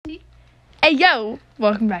Hey, yo!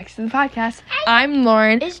 Welcome back to the podcast. I'm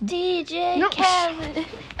Lauren. It's DJ No. Kevin.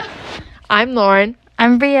 I'm Lauren.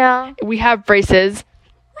 I'm Bria. We have braces.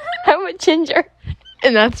 I'm a ginger.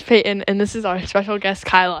 And that's Peyton. And this is our special guest,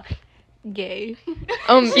 Kyla. Gay.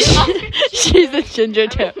 She's a ginger,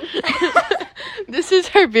 too. This is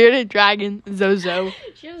her bearded dragon, Zozo.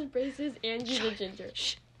 She has braces and she's a ginger.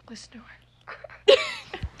 Shh. Listen to her.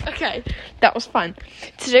 Okay, that was fun.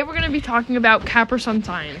 Today we're gonna be talking about Cap or Sun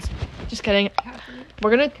signs. Just kidding. We're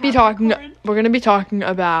gonna be talking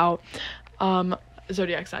about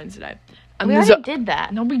zodiac signs today. We already did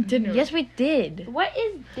that. No, we didn't. Yes, we did. What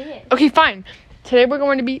is this? Okay, fine. Today we're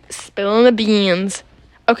going to be spilling the beans.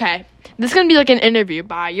 Okay, this is gonna be like an interview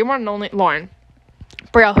by your one and only Lauren.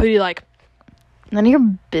 Brielle, who do you like? None of your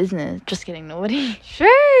business. Just kidding. Nobody.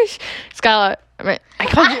 Sheesh. Skylar. I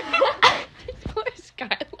called you. Poor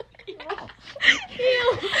Skylar.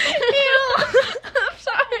 Ew. I'm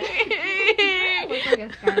sorry. Looks like a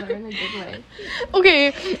Skylar in a good way.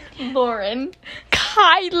 Okay, Lauren.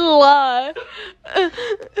 Kyla.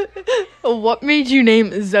 What made you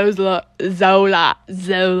name Zola? I'm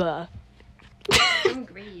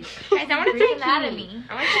Grey's. Guys, I want to Grey's Anatomy.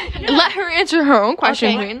 Let her answer her own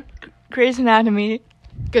question, Okay. Queen. Grey's Anatomy.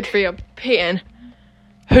 Good for you. Peyton,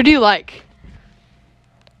 who do you like?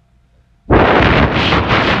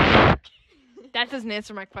 That doesn't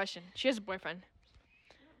answer my question. She has a boyfriend.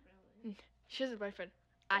 She has a boyfriend.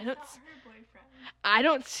 I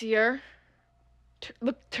don't see her.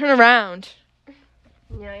 Turn around.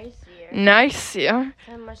 Yeah, I see her. Nice, see her.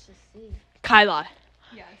 Not much to see. Kyla,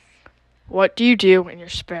 Yes. what do you do in your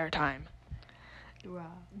spare time?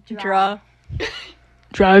 Draw.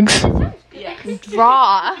 Drugs. Yes.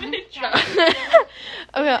 Draw.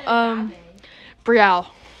 Okay, Brielle,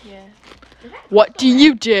 Yeah. what do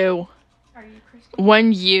you do Are you Kristen?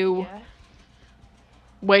 when you Yeah.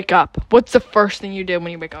 wake up? What's the first thing you do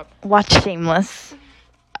when you wake up? Watch Shameless.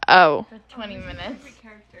 Oh. For 20 minutes. Favorite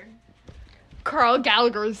character? Carl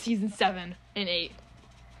Gallagher is season 7 and 8.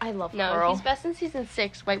 I love No, Carl. he's best in season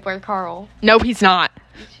 6, White Boy Carl. No, he's not.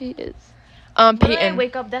 He is. When I Peyton.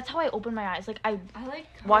 wake up, that's how I open my eyes. Like, I I like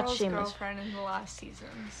Watch Carl's Shameless. girlfriend in the last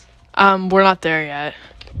seasons. We're not there yet.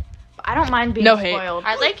 don't mind being No hate. spoiled.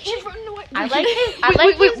 I like his. I like his. I Wait,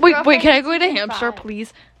 like wait, his wait, wait, can I girlfriend go get a in season hamster, 5.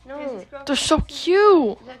 please? No, They're so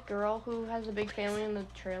cute. that girl who has a big family in the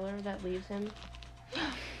trailer that leaves him.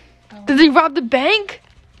 Did they rob the bank?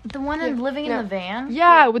 The one that's living in the van?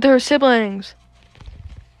 Yeah, with her siblings.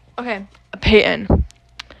 Okay, Peyton.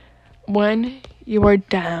 When you are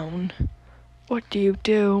down, what do you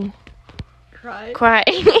do? Cry. Cry.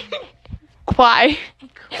 Why?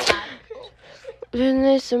 When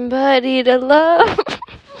there's somebody to love,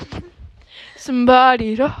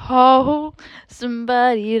 Somebody to hold.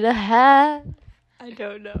 somebody to have. I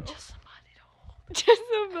don't know. Just somebody to hold. Just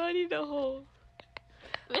somebody to hold.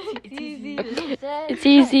 It's easy to say. It's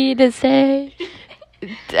easy to say.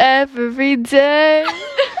 Every day.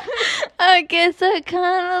 I guess I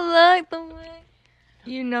kind of like the way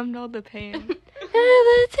You numbed all the pain.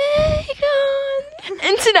 the day goes.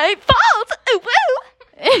 And tonight falls. Ooh,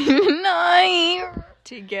 woo. Night.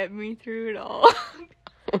 To get me through it all.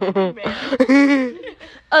 I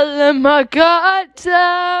let my guard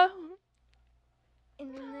down.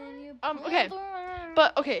 Okay.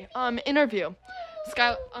 But okay, interview.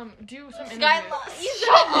 Sky, do some interview.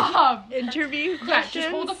 Shut up. Interview Yeah, questions. just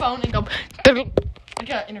hold the phone and go.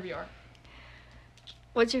 Okay, interview her.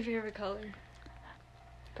 What's your favorite color?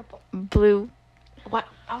 Blue. What?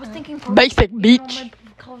 I was thinking purple. Basic You know, beach. my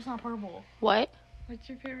color's not purple. What? What's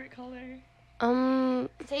your favorite color?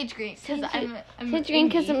 Sage green. Because I'm Sage green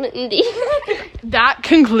because I'm indie. That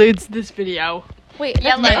concludes this video. Wait,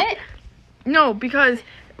 Yellow. No, because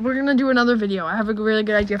we're gonna do another video. I have a really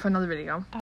good idea for another video.